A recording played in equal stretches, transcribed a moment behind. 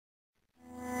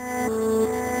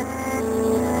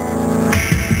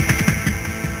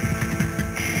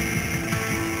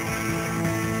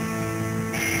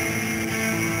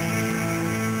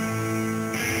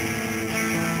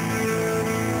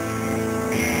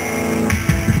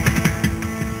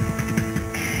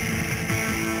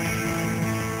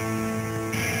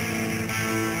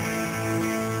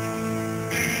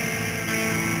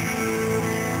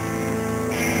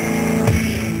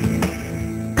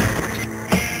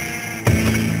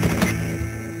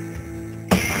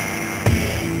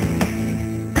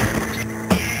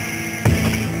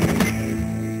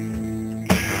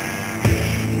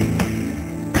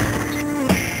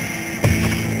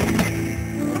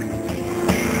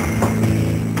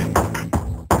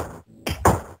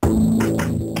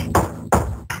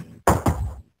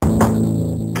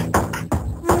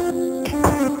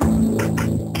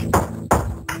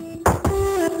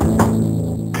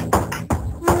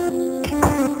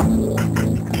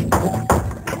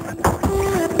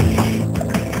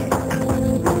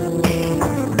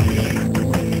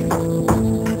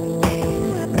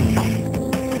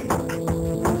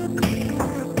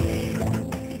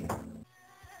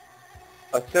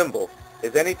A symbol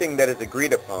is anything that is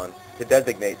agreed upon to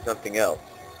designate something else.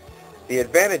 The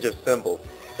advantage of symbols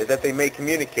is that they may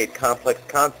communicate complex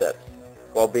concepts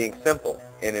while being simple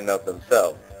in and of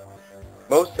themselves.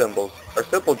 Most symbols are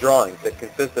simple drawings that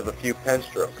consist of a few pen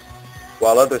strokes,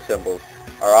 while other symbols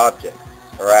are objects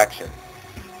or actions.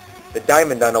 The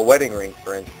diamond on a wedding ring,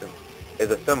 for instance,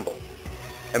 is a symbol.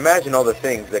 Imagine all the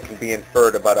things that can be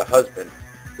inferred about a husband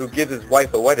who gives his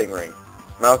wife a wedding ring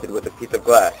mounted with a piece of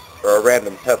glass or a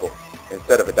random pebble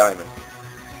instead of a diamond.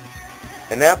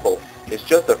 An apple is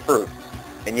just a fruit,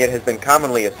 and yet has been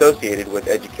commonly associated with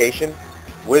education,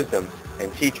 wisdom,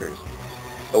 and teachers.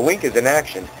 A wink is an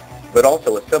action, but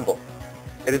also a symbol.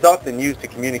 It is often used to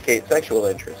communicate sexual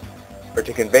interest or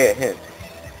to convey a hint.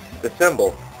 The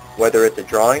symbol, whether it's a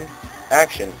drawing,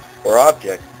 action, or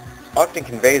object, often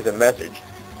conveys a message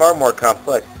far more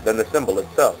complex than the symbol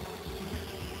itself.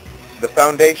 The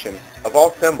foundation of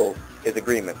all symbols is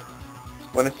agreement.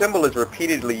 When a symbol is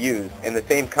repeatedly used in the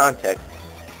same context,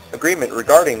 agreement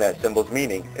regarding that symbol's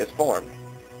meaning is formed.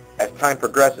 As time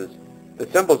progresses, the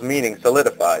symbol's meaning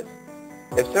solidifies.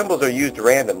 If symbols are used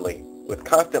randomly, with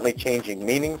constantly changing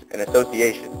meanings and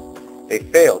associations, they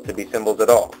fail to be symbols at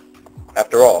all.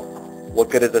 After all, what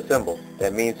good is a symbol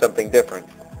that means something different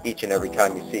each and every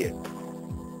time you see it?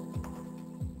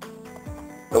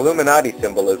 Illuminati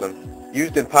symbolism,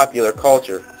 used in popular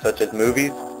culture such as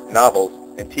movies, novels,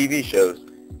 and TV shows,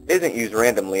 isn't used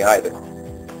randomly either.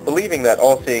 Believing that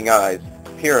all-seeing eyes,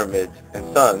 pyramids,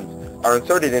 and suns are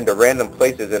inserted into random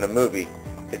places in a movie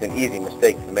is an easy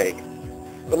mistake to make.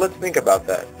 But let's think about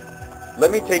that.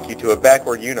 Let me take you to a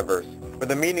backward universe where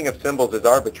the meaning of symbols is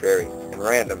arbitrary and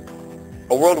random.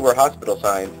 A world where hospital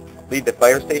signs lead to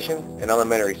fire stations and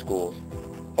elementary schools.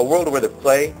 A world where the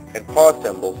play and pause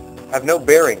symbols have no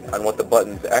bearing on what the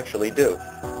buttons actually do.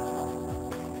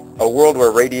 A world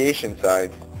where radiation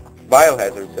signs,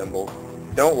 biohazard symbols,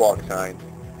 don't walk signs,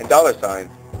 and dollar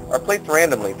signs are placed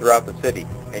randomly throughout the city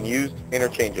and used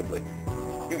interchangeably.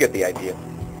 You get the idea.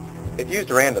 If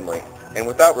used randomly and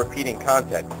without repeating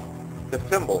context, the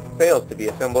symbol fails to be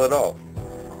a symbol at all.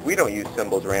 We don't use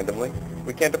symbols randomly.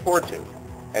 We can't afford to,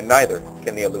 and neither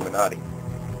can the Illuminati.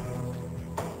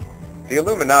 The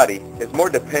Illuminati is more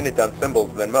dependent on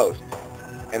symbols than most,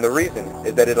 and the reason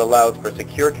is that it allows for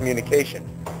secure communication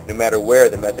no matter where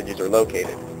the messages are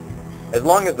located. As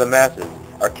long as the masses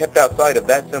are kept outside of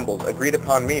that symbol's agreed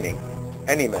upon meaning,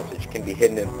 any message can be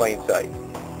hidden in plain sight.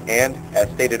 And, as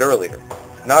stated earlier,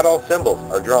 not all symbols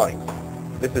are drawings.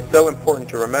 This is so important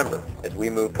to remember as we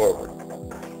move forward.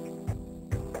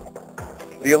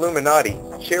 The Illuminati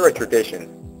share a tradition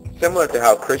similar to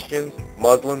how Christians,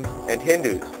 Muslims, and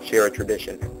Hindus share a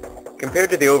tradition. Compared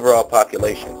to the overall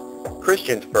population,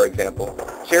 Christians, for example,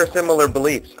 share similar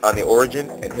beliefs on the origin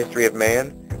and history of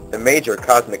man, the major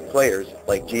cosmic players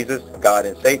like Jesus, God,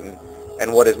 and Satan,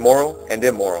 and what is moral and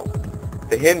immoral.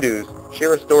 The Hindus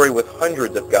share a story with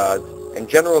hundreds of gods and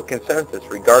general consensus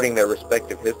regarding their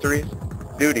respective histories,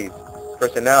 duties,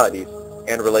 personalities,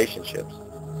 and relationships.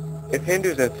 If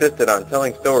Hindus insisted on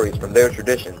telling stories from their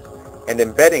traditions and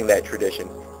embedding that tradition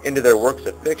into their works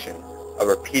of fiction, a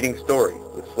repeating story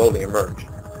would slowly emerge.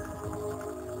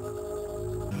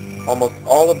 Almost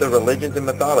all of the religions and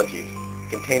mythologies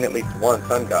contain at least one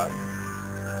sun god.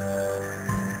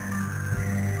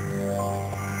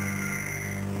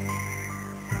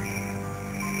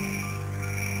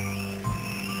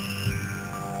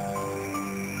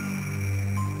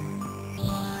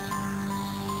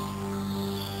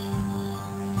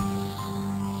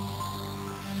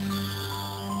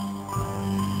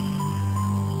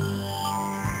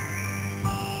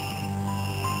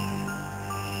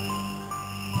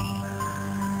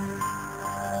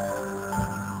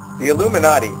 The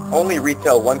Illuminati only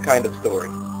retell one kind of story,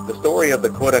 the story of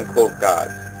the quote-unquote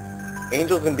gods.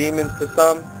 Angels and demons to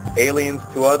some, aliens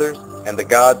to others, and the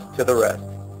gods to the rest.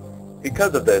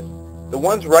 Because of this, the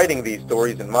ones writing these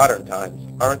stories in modern times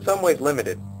are in some ways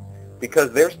limited.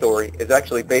 Because their story is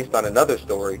actually based on another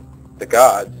story, the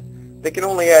gods, they can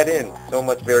only add in so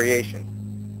much variation.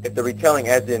 If the retelling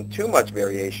adds in too much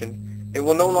variation, it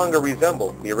will no longer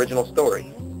resemble the original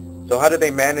story. So how do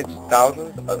they manage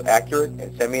thousands of accurate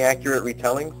and semi-accurate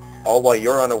retellings, all while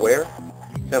you're unaware?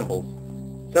 Symbols.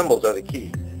 Symbols are the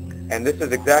key. And this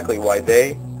is exactly why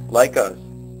they, like us,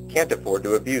 can't afford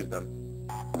to abuse them.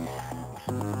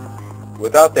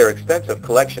 Without their extensive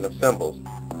collection of symbols,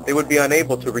 they would be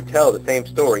unable to retell the same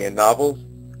story in novels,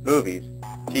 movies,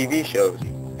 TV shows,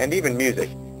 and even music,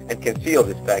 and conceal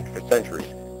this fact for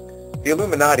centuries. The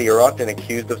Illuminati are often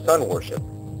accused of sun worship,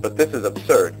 but this is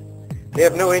absurd. They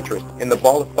have no interest in the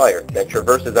ball of fire that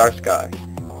traverses our sky.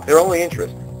 Their only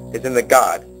interest is in the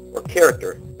God or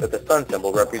character that the sun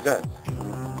symbol represents.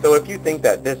 So if you think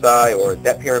that this eye or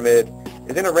that pyramid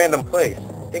is in a random place,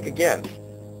 think again.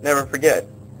 Never forget,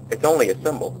 it's only a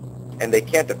symbol, and they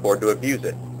can't afford to abuse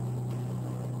it.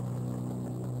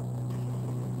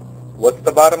 What's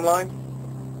the bottom line?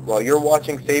 While you're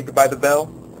watching Saved by the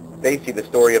Bell, they see the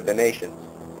story of the nations,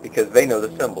 because they know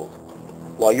the symbols.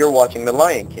 While you're watching The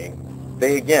Lion King,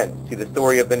 they again see the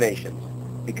story of the nations,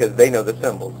 because they know the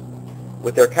symbols.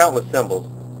 With their countless symbols,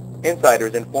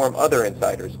 insiders inform other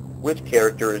insiders which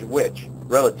character is which,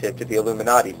 relative to the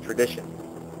Illuminati's tradition.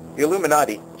 The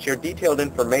Illuminati share detailed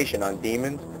information on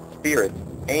demons, spirits,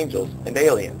 angels, and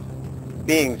aliens,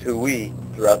 beings who we,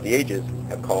 throughout the ages,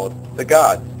 have called the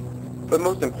gods. But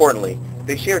most importantly,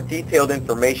 they share detailed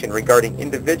information regarding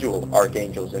individual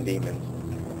archangels and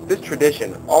demons. This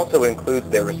tradition also includes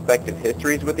their respective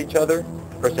histories with each other,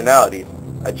 personalities,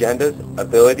 agendas,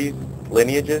 abilities,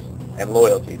 lineages, and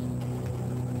loyalties.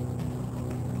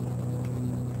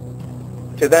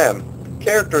 To them,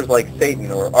 characters like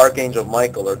Satan or Archangel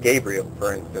Michael or Gabriel,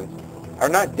 for instance, are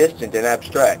not distant and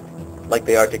abstract, like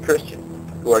they are to Christians,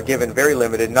 who are given very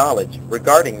limited knowledge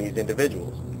regarding these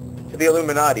individuals. To the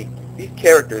Illuminati, these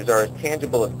characters are as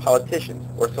tangible as politicians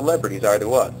or celebrities are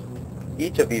to us.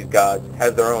 Each of these gods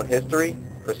has their own history,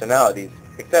 personalities,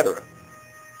 etc.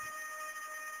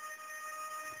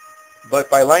 But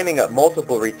by lining up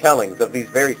multiple retellings of these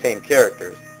very same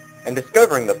characters, and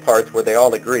discovering the parts where they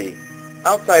all agree,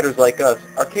 outsiders like us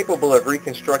are capable of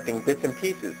reconstructing bits and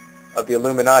pieces of the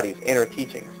Illuminati's inner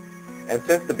teachings. And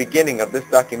since the beginning of this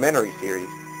documentary series,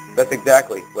 that's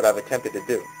exactly what I've attempted to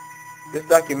do. This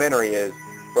documentary is,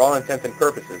 for all intents and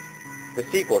purposes, the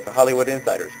sequel to Hollywood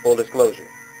Insider's Full Disclosure,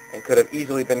 and could have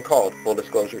easily been called Full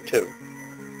Disclosure 2.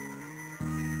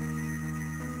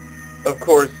 Of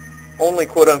course, only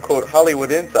quote-unquote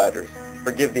Hollywood insiders,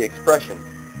 forgive the expression,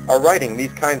 are writing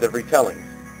these kinds of retellings.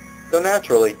 So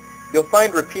naturally, you'll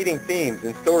find repeating themes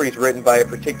in stories written by a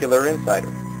particular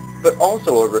insider, but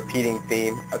also a repeating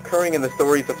theme occurring in the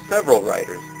stories of several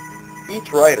writers.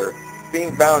 Each writer,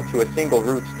 being bound to a single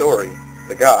root story,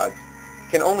 the gods,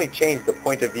 can only change the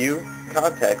point of view,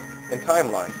 context, and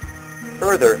timeline.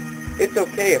 Further, it's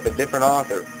okay if a different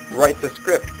author writes a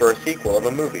script for a sequel of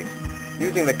a movie.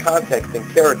 Using the context and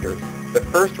characters the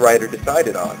first writer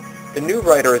decided on, the new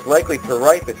writer is likely to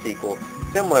write the sequel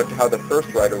similar to how the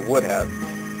first writer would have.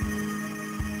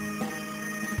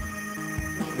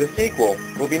 The sequel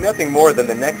will be nothing more than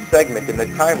the next segment in the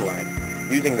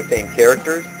timeline, using the same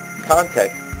characters,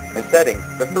 context, and settings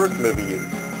the first movie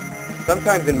used.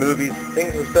 Sometimes in movies,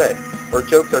 things are said, or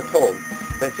jokes are told,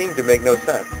 that seem to make no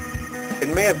sense.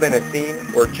 It may have been a scene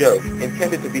or joke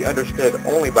intended to be understood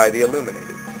only by the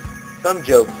illuminated. Some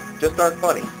jokes just aren't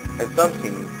funny, and some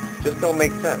scenes just don't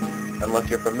make sense unless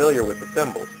you're familiar with the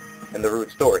symbols and the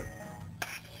root story.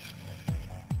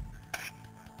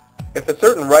 If a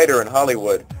certain writer in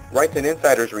Hollywood writes an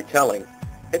insider's retelling,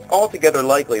 it's altogether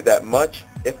likely that much,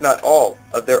 if not all,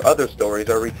 of their other stories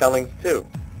are retellings too.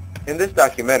 In this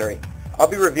documentary, I'll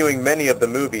be reviewing many of the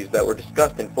movies that were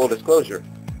discussed in Full Disclosure,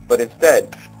 but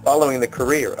instead following the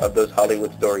career of those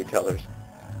Hollywood storytellers.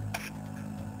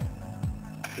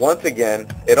 Once again,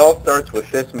 it all starts with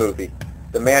this movie,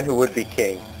 The Man Who Would Be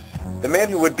King. The Man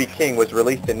Who Would Be King was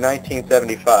released in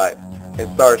 1975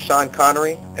 and stars Sean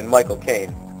Connery and Michael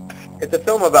Caine. It's a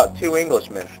film about two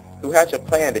Englishmen who hatch a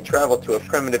plan to travel to a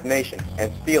primitive nation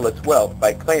and steal its wealth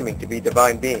by claiming to be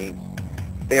divine beings.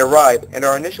 They arrive and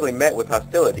are initially met with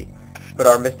hostility, but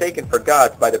are mistaken for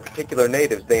gods by the particular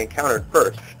natives they encountered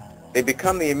first. They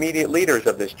become the immediate leaders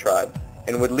of this tribe,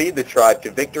 and would lead the tribe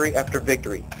to victory after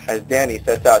victory as Danny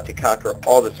sets out to conquer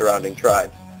all the surrounding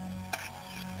tribes.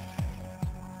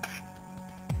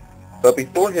 But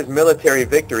before his military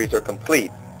victories are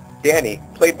complete, Danny,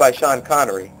 played by Sean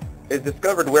Connery, is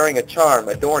discovered wearing a charm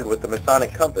adorned with the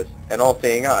Masonic compass and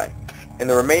all-seeing eye, and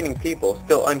the remaining people,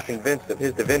 still unconvinced of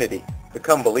his divinity,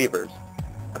 become believers.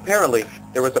 Apparently,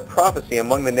 there was a prophecy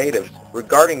among the natives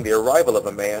regarding the arrival of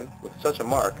a man with such a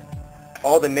mark.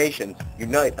 All the nations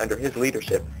unite under his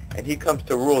leadership, and he comes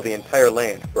to rule the entire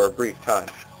land for a brief time.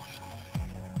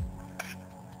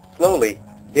 Slowly,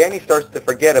 Danny starts to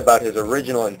forget about his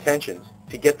original intentions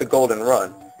to get the golden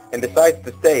run, and decides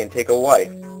to stay and take a wife,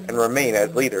 and remain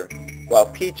as leader, while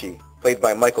Peachy, played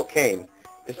by Michael Caine,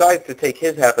 decides to take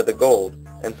his half of the gold,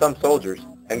 and some soldiers,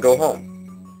 and go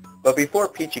home. But before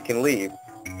Peachy can leave,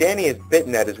 Danny is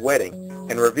bitten at his wedding,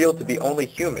 and revealed to be only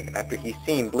human after he's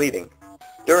seen bleeding.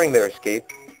 During their escape,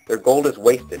 their gold is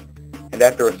wasted, and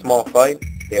after a small fight,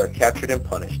 they are captured and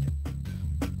punished.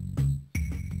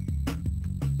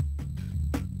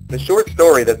 The short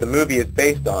story that the movie is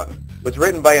based on was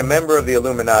written by a member of the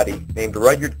Illuminati named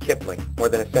Rudyard Kipling more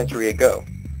than a century ago.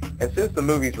 And since the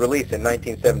movie's release in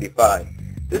 1975,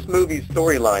 this movie's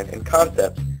storyline and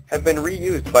concepts have been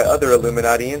reused by other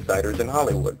Illuminati insiders in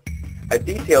Hollywood. A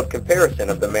detailed comparison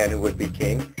of The Man Who Would Be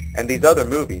King and these other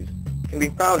movies can be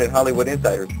found in Hollywood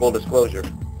Insider's Full Disclosure.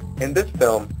 In this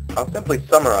film, I'll simply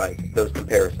summarize those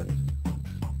comparisons.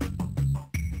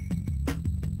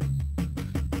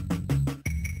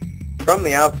 From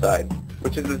the outside,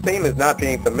 which is the same as not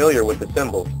being familiar with the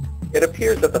symbols, it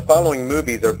appears that the following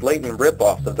movies are blatant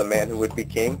rip-offs of The Man Who Would Be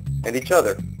King and each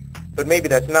other. But maybe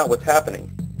that's not what's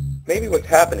happening. Maybe what's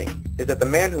happening is that The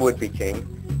Man Who Would Be King,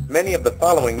 many of the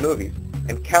following movies,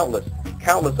 and countless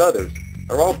others,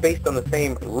 are all based on the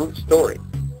same root story,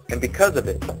 and because of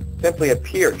it, simply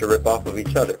appear to rip off of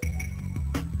each other.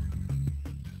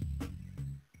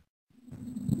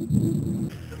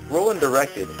 Roland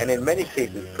directed and in many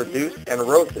cases produced and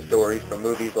wrote the stories from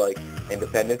movies like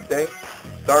Independence Day,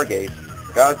 Stargate,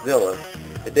 Godzilla,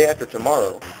 The Day After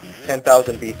Tomorrow,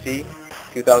 10,000 BC,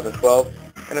 2012,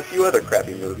 and a few other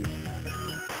crappy movies.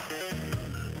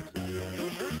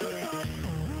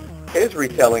 His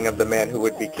retelling of The Man Who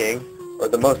Would Be King, or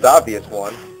the most obvious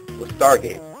one, was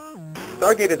Stargate.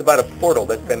 Stargate is about a portal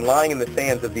that's been lying in the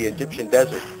sands of the Egyptian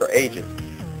desert for ages.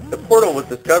 The portal was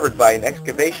discovered by an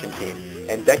excavation team,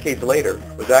 and decades later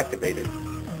was activated.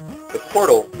 The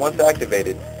portal, once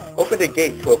activated, opened a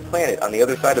gate to a planet on the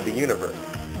other side of the universe.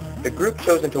 The group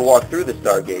chosen to walk through the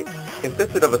Stargate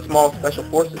consisted of a small Special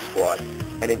Forces squad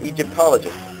and an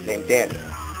Egyptologist named Danny.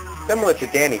 Similar to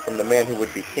Danny from The Man Who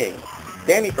Would Be King,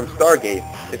 Danny from Stargate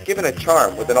is given a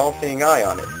charm with an all-seeing eye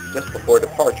on it just before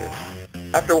departure.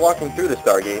 After walking through the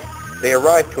Stargate, they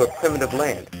arrive to a primitive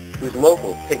land, whose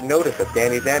locals take notice of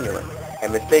Danny's amulet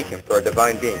and mistake him for a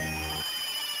divine being.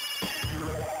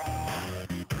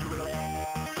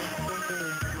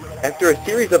 After a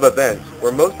series of events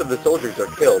where most of the soldiers are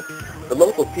killed, the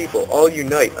local people all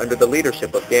unite under the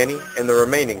leadership of Danny and the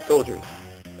remaining soldiers.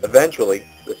 Eventually,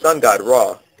 the sun god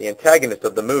Ra, the antagonist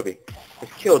of the movie, is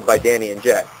killed by Danny and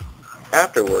Jack.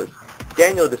 Afterwards,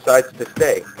 Daniel decides to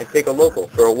stay and take a local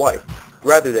for a wife,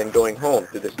 rather than going home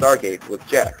to the Stargate with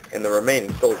Jack and the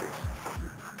remaining soldiers.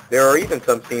 There are even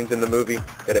some scenes in the movie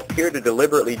that appear to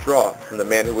deliberately draw from The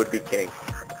Man Who Would Be King.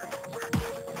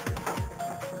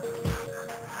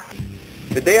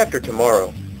 The Day After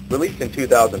Tomorrow, released in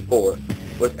 2004,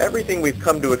 was everything we've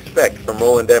come to expect from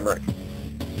Roland Emmerich.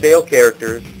 Stale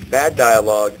characters, bad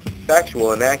dialogue,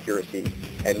 factual inaccuracy,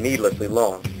 and needlessly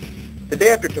long. The Day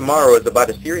After Tomorrow is about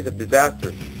a series of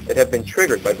disasters that have been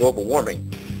triggered by global warming.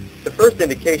 The first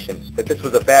indication that this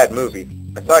was a bad movie,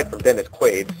 aside from Dennis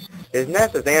Quaid, is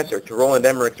NASA's answer to Roland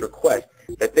Emmerich's request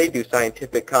that they do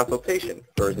scientific consultation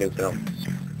for his new film.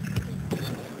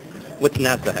 What's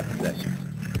NASA have to say?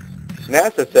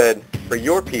 NASA said for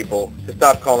your people to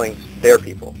stop calling their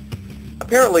people.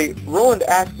 Apparently, Roland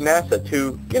asked NASA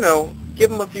to,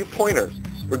 give him a few pointers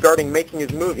regarding making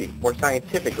his movie more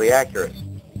scientifically accurate.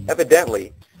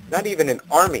 Evidently, not even an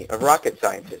army of rocket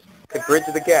scientists could bridge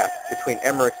the gap between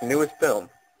Emmerich's newest film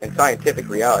and scientific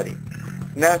reality.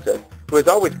 NASA, who has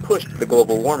always pushed the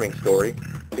global warming story,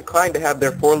 declined to have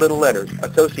their four little letters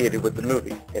associated with the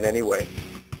movie in any way.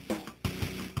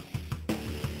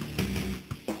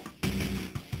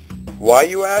 Why,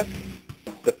 you ask?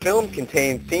 The film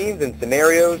contains scenes and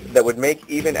scenarios that would make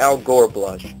even Al Gore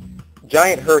blush.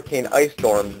 Giant hurricane ice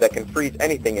storms that can freeze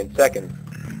anything in seconds,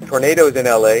 tornadoes in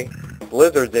LA,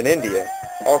 blizzards in India,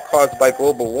 all caused by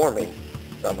global warming,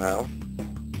 somehow.